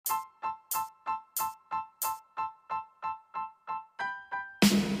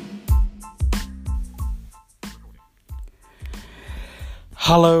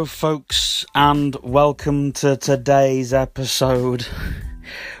Hello folks, and welcome to today's episode.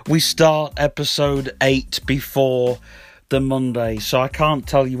 We start episode 8 before the Monday, so I can't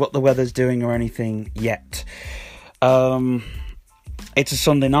tell you what the weather's doing or anything yet. It's a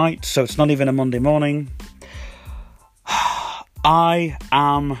Sunday night, so it's not even a Monday morning. I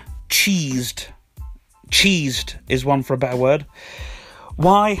am cheesed. Cheesed is one for a better word.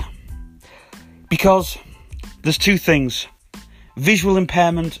 Why? Because there's two things. Visual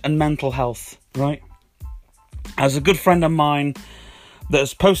impairment and mental health, right? As a good friend of mine that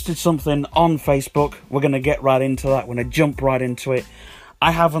has posted something on Facebook, we're going to get right into that. We're going to jump right into it.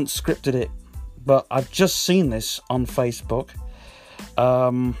 I haven't scripted it, but I've just seen this on Facebook.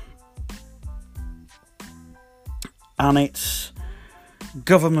 And it's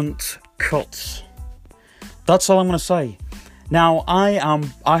government cuts. That's all I'm going to say. Now, I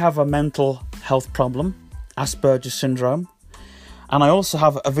have a mental health problem, Asperger's syndrome. And I also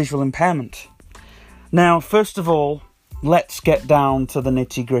have a visual impairment. Now, first of all, let's get down to the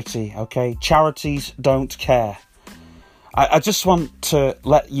nitty-gritty, okay? Charities don't care. I just want to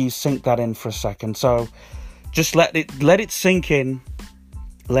let you sink that in for a second. So, just let it sink in.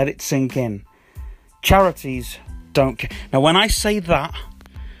 Let it sink in. Charities don't care. Now, when I say that,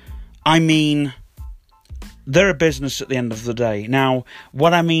 I mean they're a business at the end of the day. Now,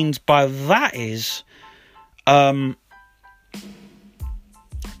 what I mean by that is,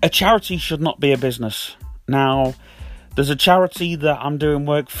 a charity should not be a business. Now, there's a charity that I'm doing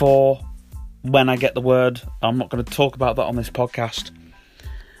work for when I get the word. I'm not going to talk about that on this podcast.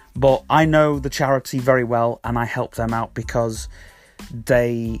 But I know the charity very well, and I help them out because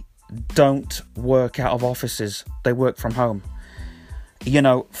they don't work out of offices. They work from home. You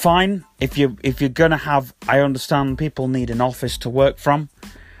know, fine, if you're going to have... I understand people need an office to work from.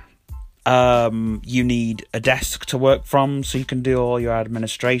 You need a desk to work from so you can do all your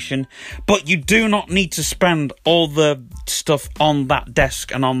administration, but you do not need to spend all the stuff on that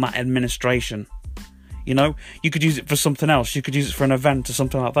desk and on that administration. You know, you could use it for something else. You could use it for an event or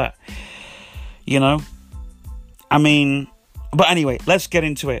something like that. You know, I mean, but anyway, let's get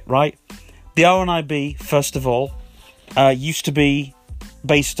into it, right? The RNIB, first of all, used to be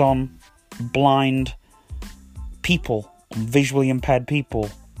based on blind people, on visually impaired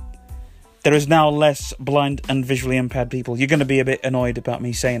people. There is now less blind and visually impaired people. You're going to be a bit annoyed about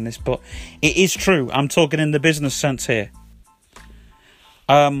me saying this, but it is true. I'm talking in the business sense here.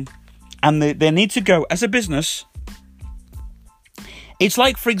 And they need to go, as a business, it's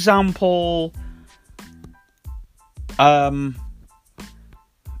like, for example,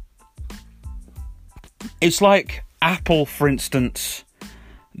 it's like Apple, for instance.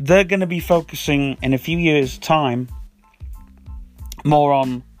 They're going to be focusing in a few years' time more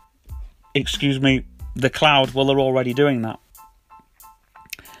on... the cloud. Well, they're already doing that.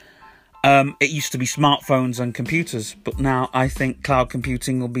 It used to be smartphones and computers, but now I think cloud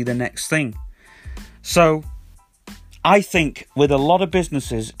computing will be the next thing. So, I think with a lot of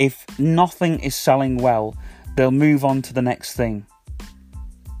businesses, if nothing is selling well, they'll move on to the next thing.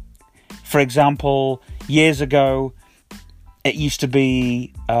 For example, years ago, it used to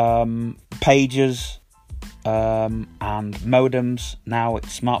be pages, and modems. Now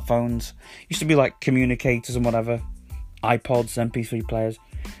it's smartphones. Used to be like communicators and whatever, iPods, MP3 players.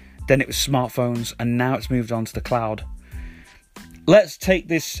 Then it was smartphones, and now it's moved on to the cloud. Let's take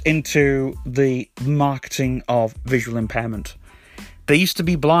this into the marketing of visual impairment. There used to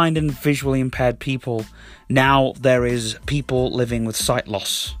be blind and visually impaired people. Now there is people living with sight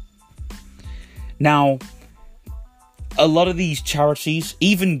loss. Now, a lot of these charities,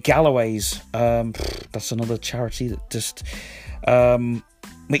 even Galloway's, that's another charity that just...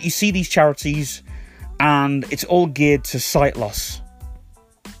 but you see these charities, and it's all geared to sight loss.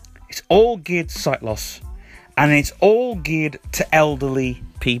 It's all geared to sight loss. And it's all geared to elderly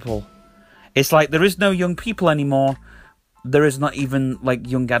people. It's like there is no young people anymore. There is not even,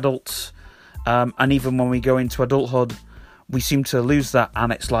 like, young adults. And even when we go into adulthood, we seem to lose that.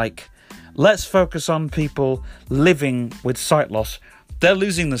 And it's like... let's focus on people living with sight loss. They're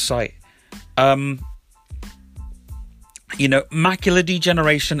losing the sight. Macular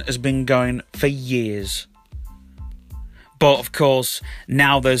degeneration has been going for years. But, of course,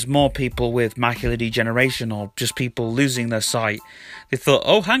 now there's more people with macular degeneration or just people losing their sight. They thought,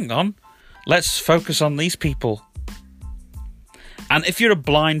 oh, hang on, let's focus on these people. And if you're a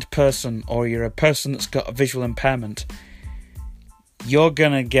blind person or you're a person that's got a visual impairment, you're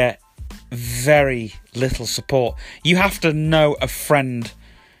going to get very little support. You have to know a friend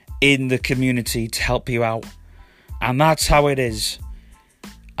in the community to help you out, and that's how it is.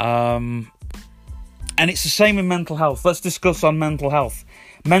 And it's the same in mental health. Let's discuss on mental health.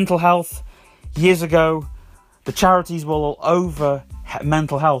 Mental health, years ago, the charities were all over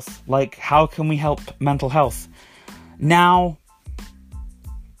mental health. Like, how can we help mental health? Now,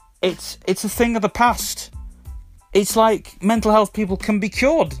 it's a thing of the past. It's like mental health people can be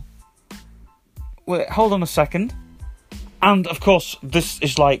cured. Wait, hold on a second. And, of course, this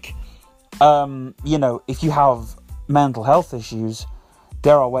is like, if you have mental health issues,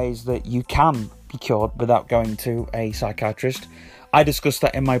 there are ways that you can be cured without going to a psychiatrist. I discussed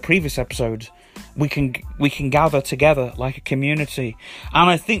that in my previous episode. We can gather together like a community. And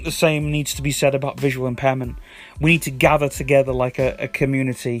I think the same needs to be said about visual impairment. We need to gather together like a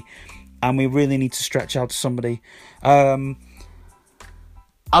community, and we really need to stretch out to somebody. I'll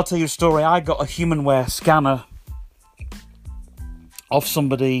tell you a story. I got a humanware scanner of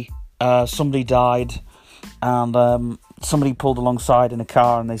somebody. Somebody died, and somebody pulled alongside in a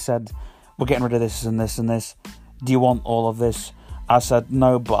car, and they said, "We're getting rid of this and this and this. Do you want all of this?" I said,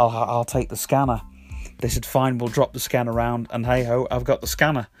 "No, but I'll take the scanner." They said, "Fine, we'll drop the scanner around," and hey ho, I've got the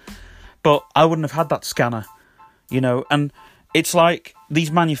scanner. But I wouldn't have had that scanner, and it's like these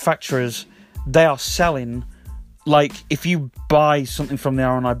manufacturers, they are selling, like, if you buy something from the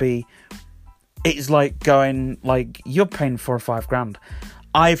RNIB, it's like going, like, you're paying 4 or 5 grand.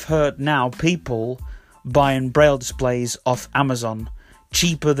 I've heard now people buying braille displays off Amazon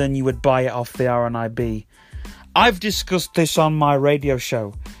cheaper than you would buy it off the RNIB. I've discussed this on my radio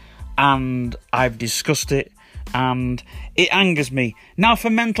show, and I've discussed it, and it angers me. Now, for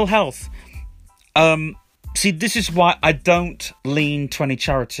mental health, see, this is why I don't lean to any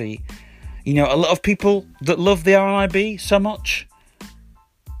charity. A lot of people that love the RNIB so much,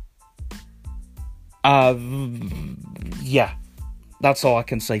 yeah, that's all I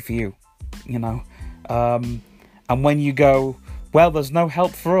can say for you, and when you go, well, there's no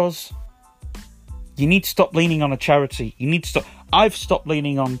help for us, you need to stop leaning on a charity. You need to stop. I've stopped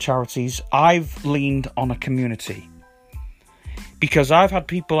leaning on charities. I've leaned on a community. Because I've had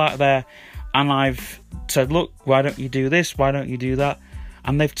people out there, and I've said, look, why don't you do this? Why don't you do that?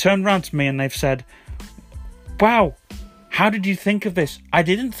 And they've turned around to me and they've said, wow, how did you think of this? I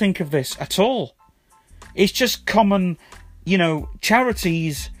didn't think of this at all. It's just common,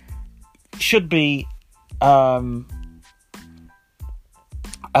 charities should be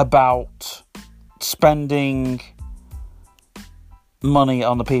about spending money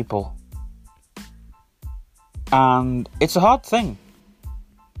on the people, and it's a hard thing,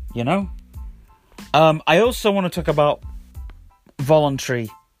 I also want to talk about voluntary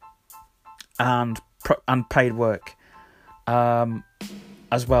and paid work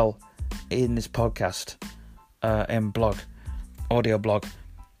as well in this podcast, in audio blog.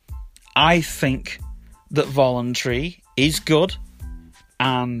 I think that voluntary is good,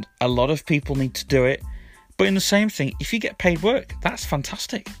 and a lot of people need to do it. But in the same thing, if you get paid work, that's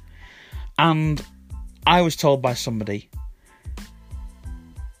fantastic. And I was told by somebody,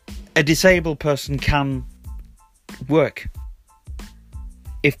 a disabled person can work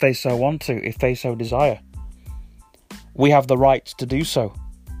if they so want to, if they so desire. We have the right to do so.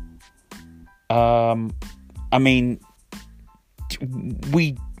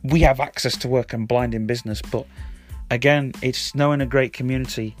 We have access to work and blind in business, but again, it's knowing a great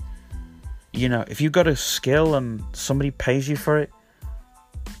community. If you've got a skill and somebody pays you for it,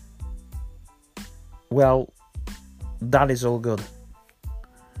 well, that is all good.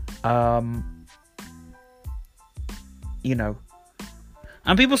 And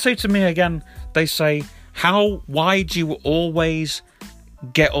people say to me again, they say, why do you always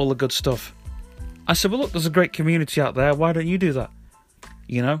get all the good stuff? I said, well, look, there's a great community out there. Why don't you do that?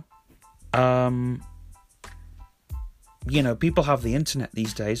 People have the internet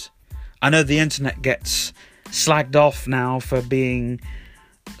these days. I know the internet gets slagged off now for being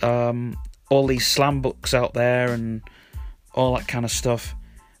all these slam books out there and all that kind of stuff.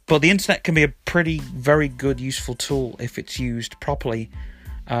 But the internet can be a very good, useful tool if it's used properly.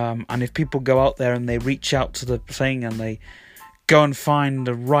 And if people go out there and they reach out to the thing and they go and find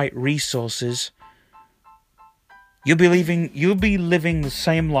the right resources, you'll be living the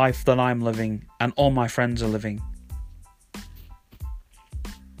same life that I'm living and all my friends are living.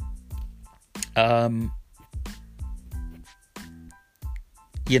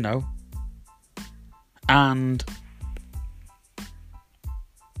 And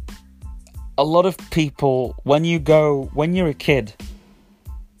a lot of people, when you're a kid,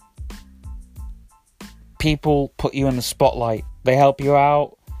 people put you in the spotlight. They help you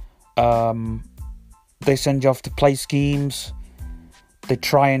out. They send you off to play schemes. They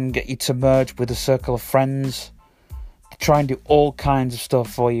try and get you to merge with a circle of friends. They try and do all kinds of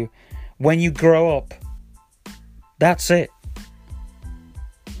stuff for you. When you grow up, that's it.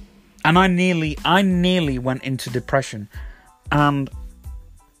 And I nearly went into depression, and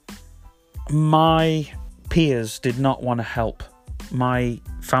my peers did not want to help. My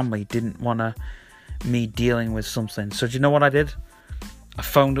family didn't want me dealing with something. So do you know what I did? I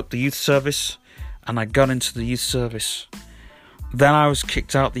phoned up the youth service, and I got into the youth service. Then I was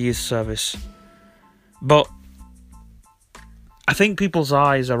kicked out the youth service. But I think people's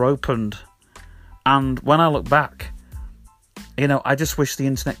eyes are opened, and when I look back, I just wish the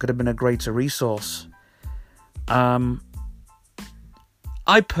internet could have been a greater resource. I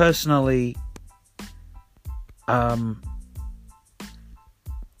personally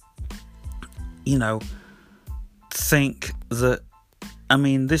think that,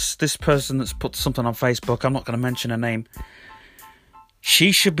 this person that's put something on Facebook, I'm not going to mention her name,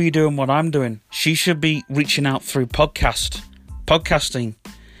 she should be doing what I'm doing. She should be reaching out through podcasting.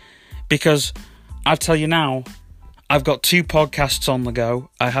 Because I tell you now, I've got 2 podcasts on the go.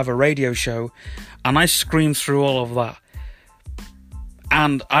 I have a radio show, and I scream through all of that.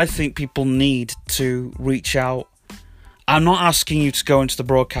 And I think people need to reach out. I'm not asking you to go into the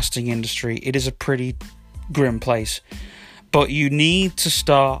broadcasting industry. It is a pretty grim place. But you need to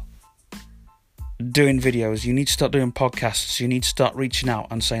start doing videos. You need to start doing podcasts. You need to start reaching out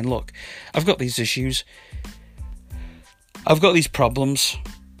and saying, look, I've got these issues. I've got these problems.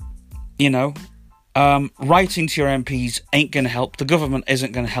 Writing to your MPs ain't going to help. The government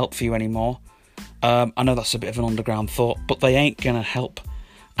isn't going to help for you anymore. I know that's a bit of an underground thought, but they ain't going to help.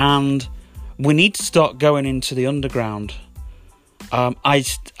 And we need to start going into the underground. I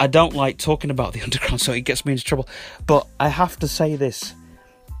don't like talking about the underground, so it gets me into trouble. But I have to say this.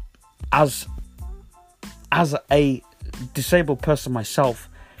 As a disabled person myself,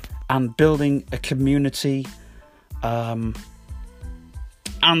 and building a community,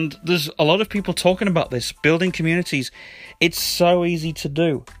 and there's a lot of people talking about this, building communities. It's so easy to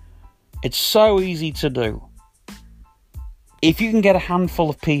do. It's so easy to do. If you can get a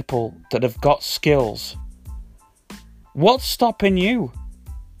handful of people that have got skills, what's stopping you?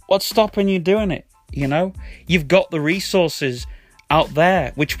 What's stopping you doing it? You've got the resources out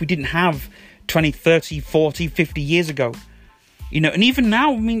there, which we didn't have 20, 30, 40, 50 years ago. And even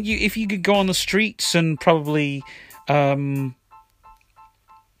now, if you could go on the streets and probably...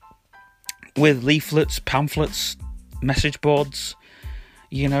 with leaflets, pamphlets, message boards,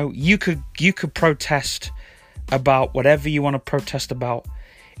 you could protest about whatever you want to protest about.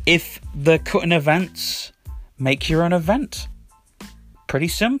 If they're cutting events, make your own event. Pretty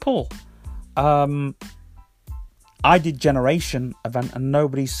simple. I did Generation event and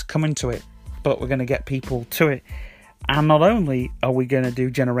nobody's coming to it, but we're going to get people to it. And not only are we going to do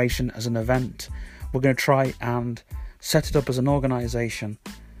Generation as an event, we're going to try and set it up as an organisation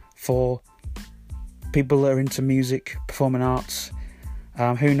for people that are into music, performing arts.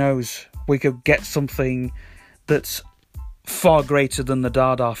 Who knows? We could get something that's far greater than the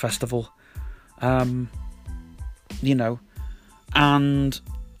Dada Festival. And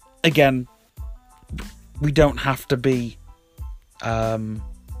again, we don't have to be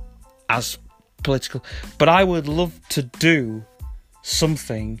as political, but I would love to do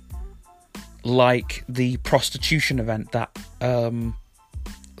something like the prostitution event that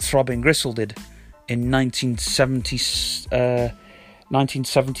Throbbing Gristle did in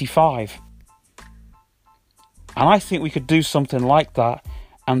 1975. And I think we could do something like that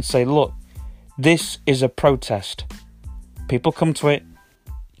and say, look, this is a protest. People come to it.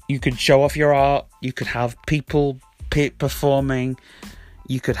 You could show off your art. You could have people performing.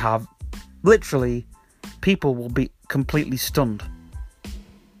 You could have... Literally, people will be completely stunned.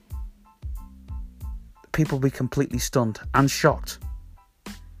 People will be completely stunned and shocked.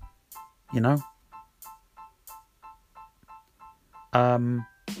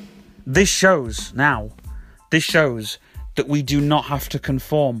 This shows that we do not have to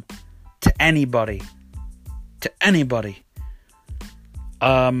conform to anybody.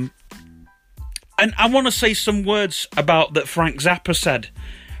 And I want to say some words about that Frank Zappa said.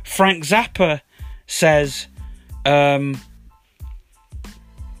 Frank Zappa says,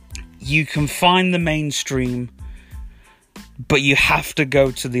 you can find the mainstream, but you have to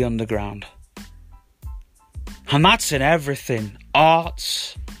go to the underground. And that's in everything.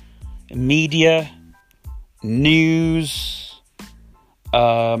 Arts, media, news.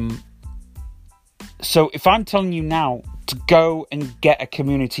 So if I'm telling you now to go and get a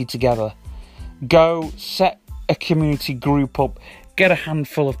community together, go set a community group up, get a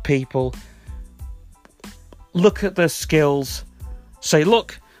handful of people, look at their skills, say,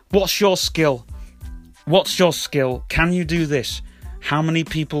 look, what's your skill? What's your skill? Can you do this? How many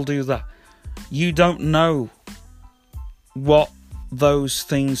people do that? You don't know what those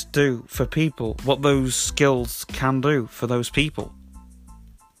things do for people, what those skills can do for those people.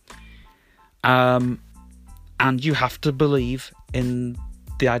 And you have to believe in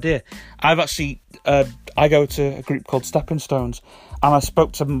the idea. I've actually, I go to a group called Stepping Stones, and I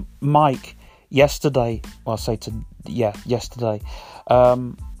spoke to Mike yesterday, yesterday,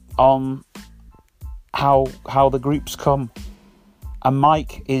 on how the groups come. And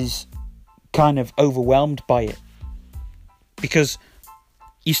Mike is kind of overwhelmed by it. Because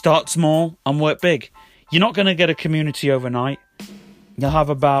you start small and work big. You're not going to get a community overnight. You'll have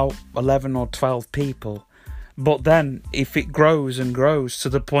about 11 or 12 people. But then, if it grows and grows to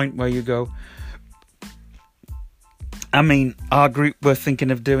the point where you go... I mean, our group were thinking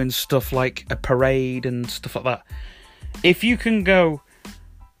of doing stuff like a parade and stuff like that. If you can go...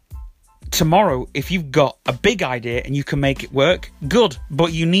 Tomorrow, if you've got a big idea and you can make it work, good.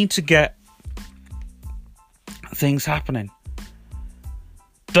 But you need to get things happening.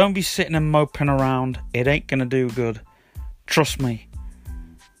 Don't be sitting and moping around. It ain't going to do good. Trust me.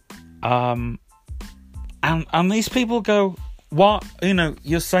 And these people go, what? You know,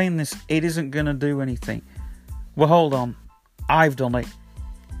 you're saying this, it isn't going to do anything. Well, hold on. I've done it.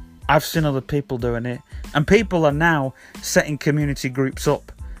 I've seen other people doing it. And people are now setting community groups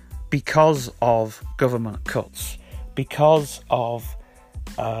up because of government cuts. Because of,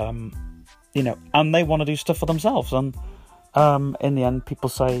 and they want to do stuff for themselves. And in the end, people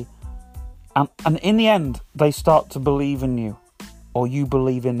say, and in the end, they start to believe in you, or you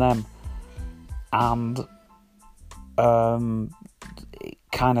believe in them, and it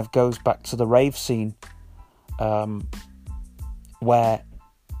kind of goes back to the rave scene, where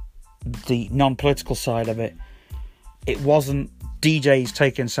the non-political side of it, it wasn't DJs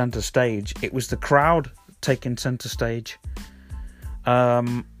taking centre stage, it was the crowd taking centre stage.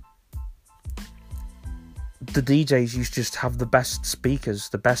 The DJs used to just have the best speakers,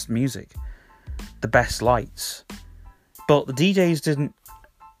 the best music, the best lights. But the DJs didn't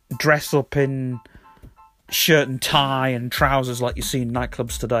dress up in shirt and tie and trousers like you see in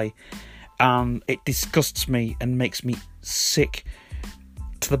nightclubs today. And it disgusts me and makes me sick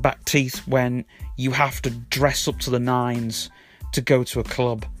to the back teeth when you have to dress up to the nines to go to a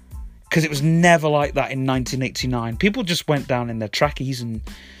club. Because it was never like that in 1989. People just went down in their trackies and...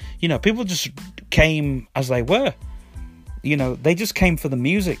 people just came as they were. They just came for the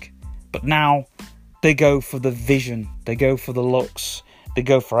music. But now they go for the vision. They go for the looks. They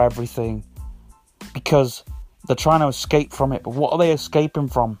go for everything. Because they're trying to escape from it. But what are they escaping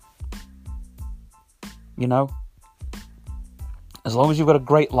from? As long as you've got a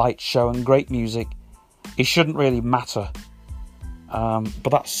great light show and great music, it shouldn't really matter. But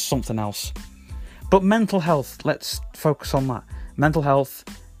that's something else. But mental health, let's focus on that. Mental health...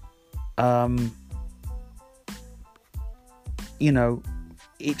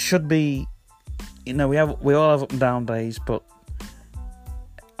 it should be, we all have up and down days, but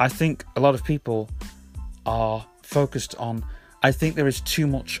I think a lot of people are focused on, I think there is too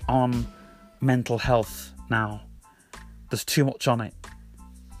much on mental health now. There's too much on it.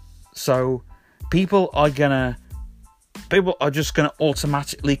 So people are just gonna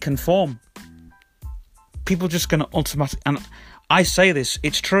automatically conform. People are just gonna automatically, and I say this,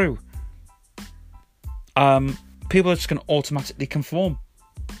 it's true. People are just going to automatically conform.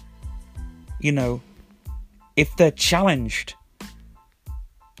 If they're challenged,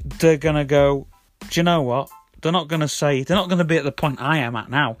 they're going to go, do you know what? They're not going to be at the point I am at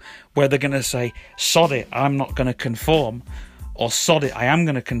now, where they're going to say, sod it, I'm not going to conform, or sod it, I am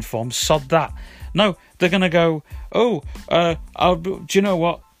going to conform, sod that. No, they're going to go, do you know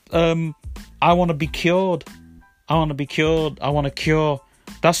what? I want to be cured. I want to cure.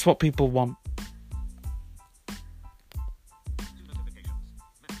 That's what people want.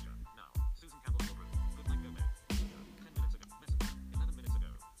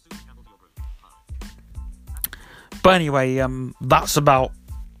 But anyway, that's my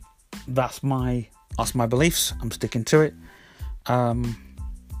beliefs. I'm sticking to it.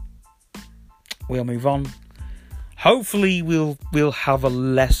 We'll move on. Hopefully, we'll have a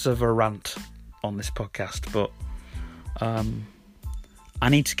less of a rant on this podcast. But I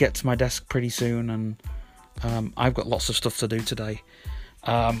need to get to my desk pretty soon, and I've got lots of stuff to do today.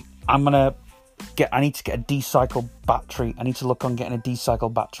 I need to get a D-cycle battery. I need to look on getting a D-cycle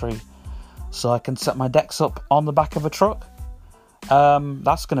battery, so I can set my decks up on the back of a truck.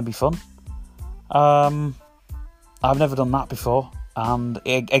 That's going to be fun. I've never done that before, and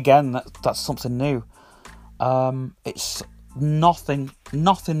again, that's something new. It's nothing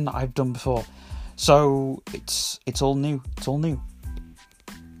that I've done before, so it's all new. It's all new.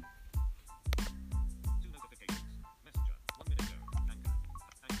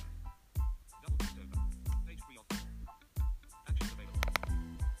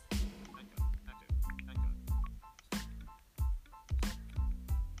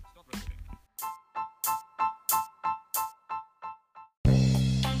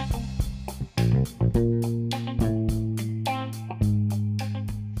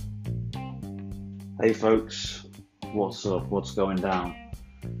 Hey folks, what's up? What's going down?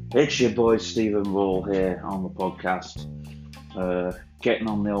 It's your boy Stephen Ball here on the podcast, getting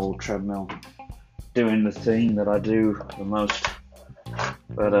on the old treadmill, doing the thing that I do the most.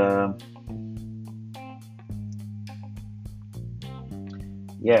 But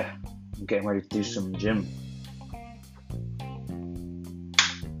yeah, I'm getting ready to do some gym.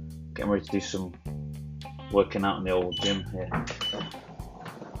 Getting ready to do some working out in the old gym here.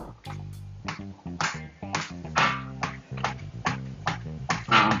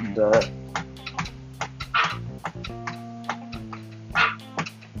 And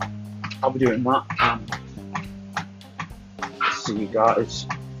I'll be doing that and see you guys.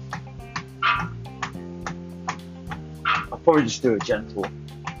 I'll probably just do a gentle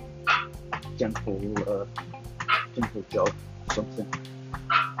jog or something.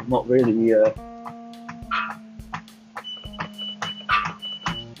 I'm not really in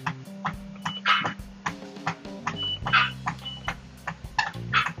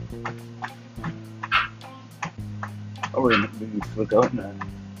the mood for going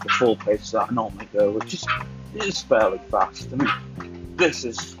the full pace that I normally go, which is fairly fast. I mean, this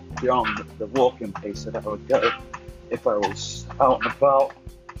is beyond the walking pace that I would go if I was out and about.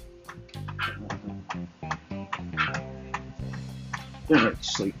 Didn't really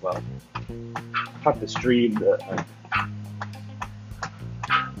sleep well. I had this dream that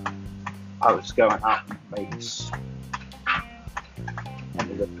I was going out in Vegas.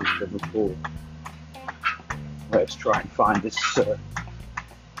 Ended up in Liverpool. Let's try and find this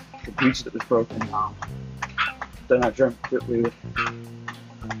computer that was broken down. Then I dreamt that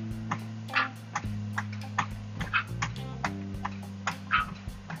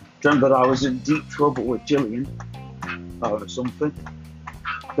I was in deep trouble with Gillian or something.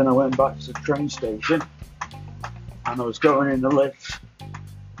 Then I went back to the train station and I was going in the lift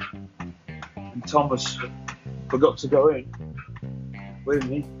and Thomas forgot to go in with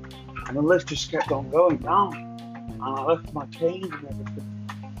me and the lift just kept on going down. And I left my cane and everything.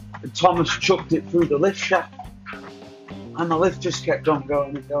 And Thomas chucked it through the lift shaft. And the lift just kept on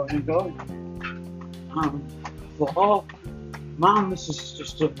going and going and going. And I thought, oh man, this is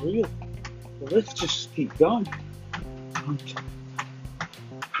just unreal. The lift just keeps going.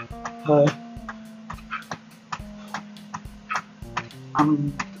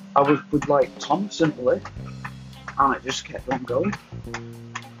 And I was with like Thomas in the lift. And it just kept on going.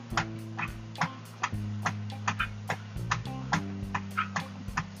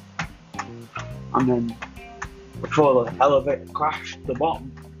 And then, before the elevator crashed at the bottom,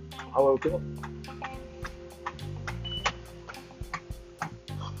 I woke up.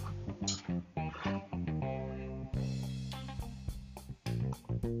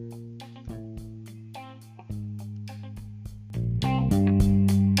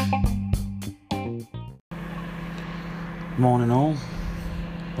 Morning all,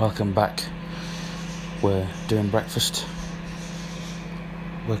 welcome back. We're doing breakfast.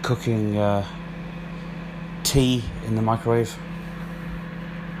 We're cooking tea in the microwave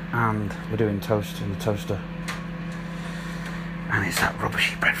and we're doing toast in the toaster, and it's that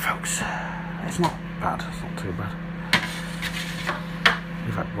rubbishy bread, folks. It's not bad, it's not too bad.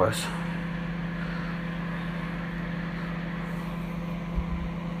 We've had worse.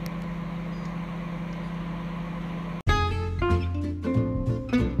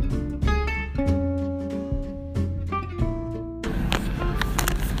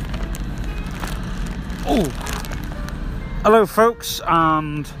 Hello folks,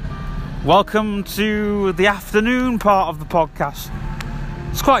 and welcome to the afternoon part of the podcast.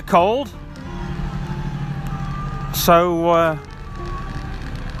 It's quite cold, so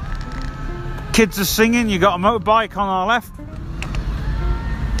kids are singing. You got a motorbike on our left.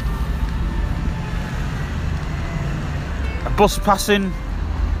 A bus passing.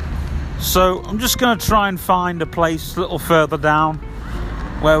 So I'm just going to try and find a place a little further down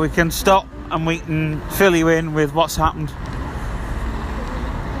where we can stop and we can fill you in with what's happened.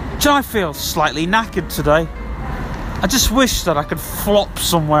 I feel slightly knackered today. I just wish that I could flop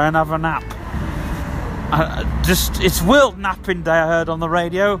somewhere and have a nap. It's World Napping Day, I heard on the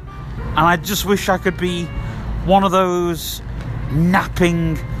radio, and I just wish I could be one of those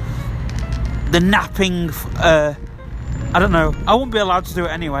napping. I don't know. I wouldn't be allowed to do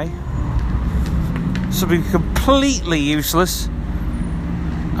it anyway, so it'd be completely useless.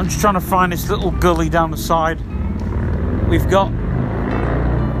 I'm just trying to find this little gully down the side. We've got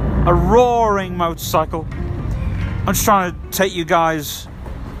a roaring motorcycle. I'm just trying to take you guys.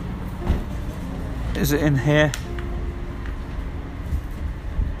 Is it in here?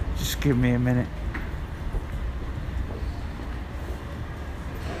 Just give me a minute.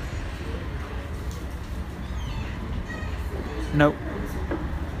 Nope.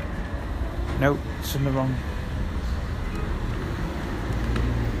 Nope, it's in the wrong.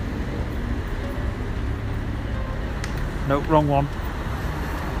 Nope, wrong one.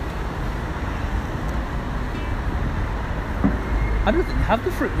 I don't think they have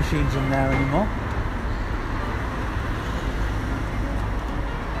the fruit machines in there anymore.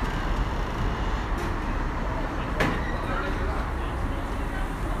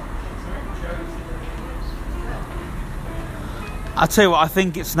 I'll tell you what, I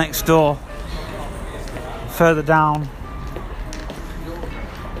think it's next door. Further down.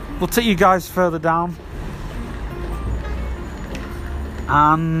 We'll take you guys further down.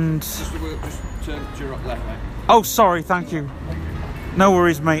 And... Just turn to your left, mate. Oh, sorry, thank you. No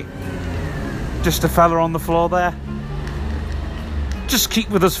worries, mate. Just a fella on the floor there. Just keep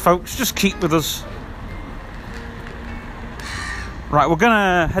with us, folks. Just keep with us. Right, we're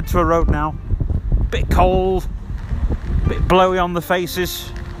gonna head to a road now. Bit cold. Bit blowy on the faces.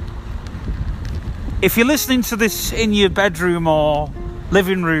 If you're listening to this in your bedroom or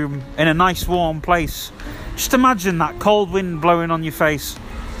living room in a nice warm place, just imagine that cold wind blowing on your face,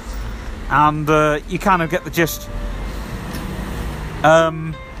 and you kind of get the gist.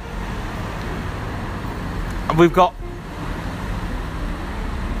 We've got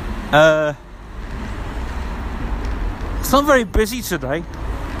it's not very busy today.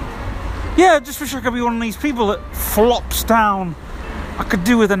 Yeah, I just wish I could be one of these people that flops down. I could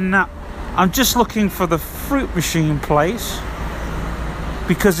do with a nap. I'm just looking for the fruit machine place,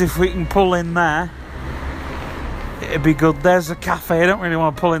 because if we can pull in there, it'd be good. There's a cafe. I don't really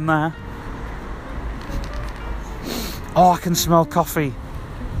want to pull in there. Oh, I can smell coffee.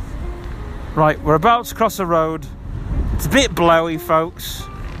 Right, we're about to cross a road. It's a bit blowy, folks.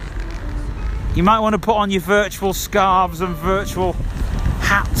 You might want to put on your virtual scarves and virtual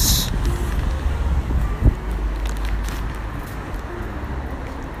hats.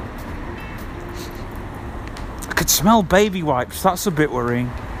 I could smell baby wipes. That's a bit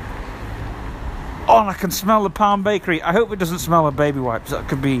worrying. Oh, and I can smell the Palm Bakery. I hope it doesn't smell of baby wipes. That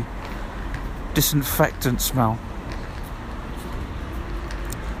could be disinfectant smell.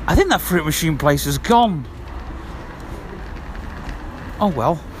 I think that fruit machine place is gone. Oh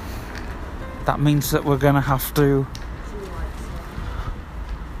well. That means that we're going to have to...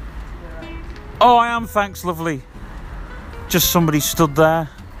 Oh, I am, thanks, lovely. Just somebody stood there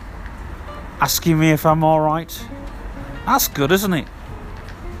asking me if I'm alright. That's good, isn't it?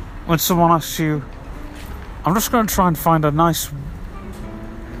 When someone asks you... I'm just going to try and find a nice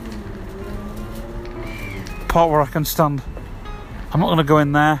part where I can stand. I'm not going to go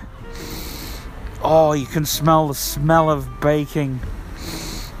in there. Oh, you can smell the smell of baking.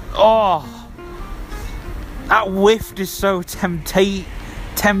 Oh, that whiff is so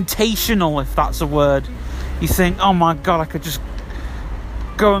temptational, if that's a word. You think, oh my God, I could just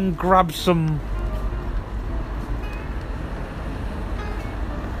go and grab some...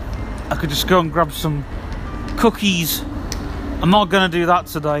 I could just go and grab some cookies. I'm not going to do that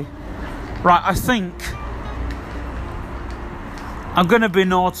today. Right, I think I'm going to be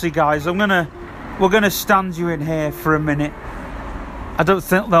naughty, guys. We're going to stand you in here for a minute. I don't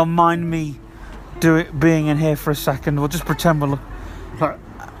think they'll mind me being in here for a second. We'll just pretend we're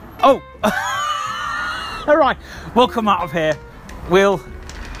Oh! Alright, we'll come out of here. We'll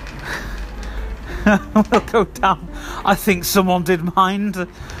go down. I think someone did mind.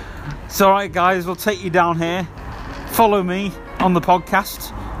 It's alright, guys. We'll take you down here. Follow me on the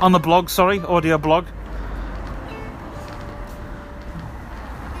podcast. On the blog, sorry. Audio blog.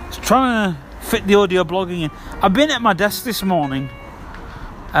 Just trying to fit the audio blogging in. I've been at my desk this morning.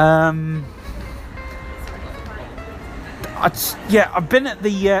 I've been at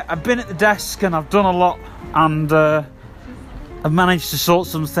the desk and I've done a lot, and I've managed to sort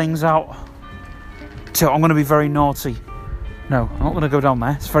some things out. So I'm going to be very naughty. No, I'm not going to go down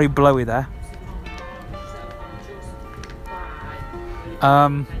there. It's very blowy there.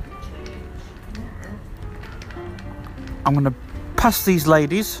 I'm going to pass these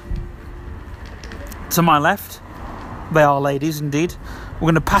ladies to my left. They are ladies indeed.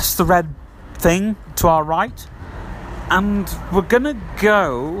 We're going to pass the red thing to our right, and we're going to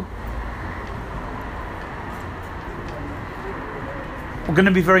go... We're going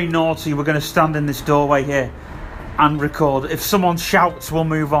to be very naughty. We're going to stand in this doorway here and record. If someone shouts, we'll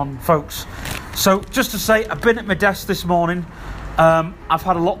move on, folks. So, just to say, I've been at my desk this morning. I've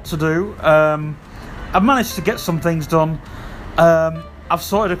had a lot to do. I've managed to get some things done. I've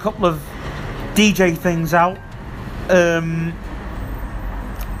sorted a couple of DJ things out.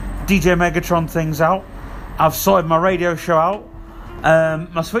 DJ Megatron things out. I've sorted my radio show out.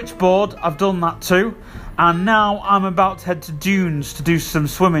 My switchboard, I've done that too. And now I'm about to head to Dunes to do some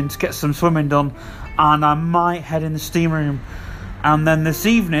swimming, to get some swimming done. And I might head in the steam room. And then this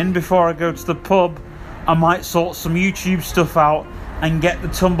evening, before I go to the pub, I might sort some YouTube stuff out and get the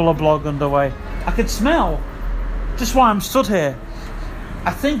Tumblr blog underway. I could smell, just while I'm stood here,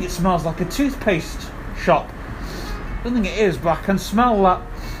 I think it smells like a toothpaste shop. I don't think it is, but I can smell that,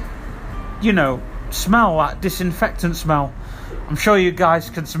 smell that disinfectant smell. I'm sure you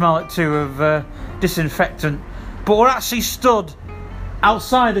guys can smell it too, of disinfectant. But we're actually stood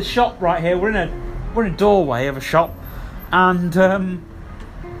outside a shop right here. We're in a doorway of a shop, and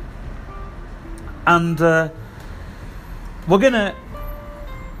we're gonna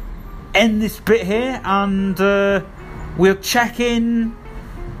end this bit here, and we'll check in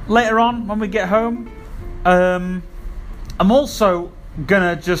later on when we get home. I'm also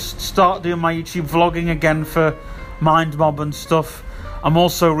gonna just start doing my YouTube vlogging again for MindMob and stuff. I'm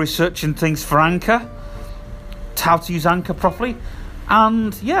also researching things for Anchor, how to use Anchor properly,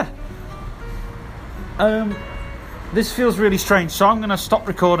 and yeah, this feels really strange, so I'm gonna stop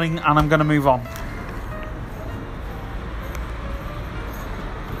recording and I'm gonna move on.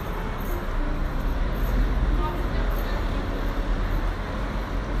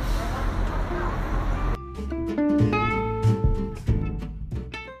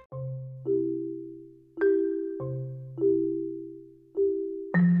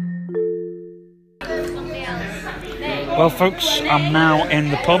 Well, folks, I'm now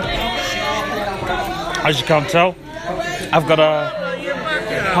in the pub. As you can tell, I've got a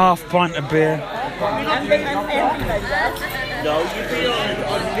half pint of beer.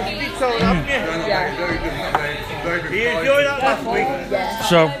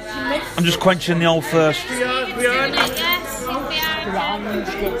 So, I'm just quenching the old thirst.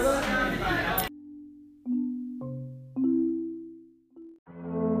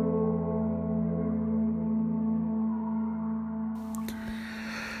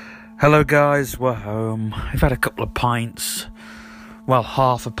 Hello guys, we're home. We've had a couple of pints. Well,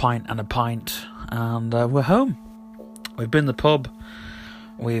 half a pint and a pint. And we're home. We've been to the pub.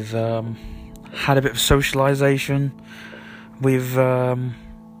 We've had a bit of socialisation. We've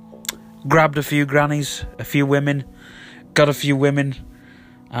grabbed a few grannies, a few women. Got a few women.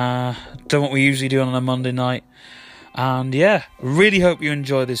 Done what we usually do on a Monday night. And yeah, really hope you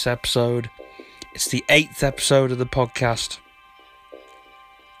enjoy this episode. It's the 8th episode of the podcast.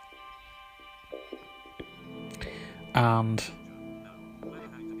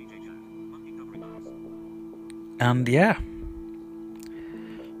 And yeah,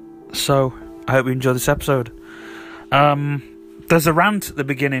 so I hope you enjoy this episode. There's a rant at the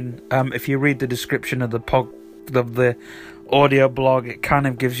beginning. If you read the description of the audio blog, it kind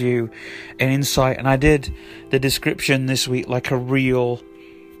of gives you an insight. And I did the description this week like a real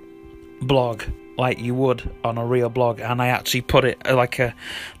blog, like you would on a real blog, and I actually put it like a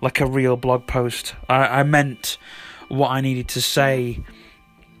real blog post. I meant what I needed to say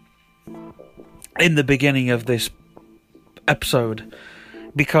in the beginning of this episode,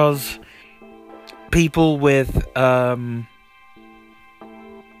 because people with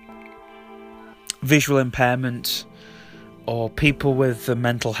visual impairment or people with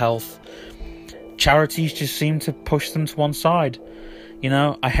mental health, charities just seem to push them to one side.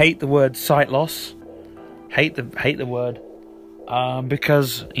 I hate the word sight loss. Hate the word.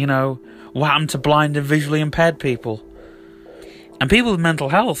 Because, what happened to blind and visually impaired people? And people with mental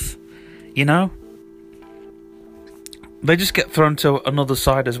health, they just get thrown to another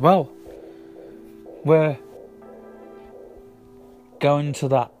side as well. We're going to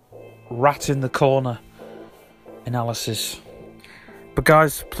that rat in the corner analysis. But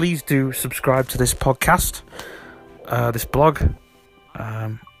guys, please do subscribe to this podcast, this blog.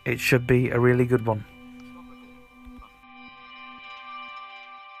 It should be a really good one.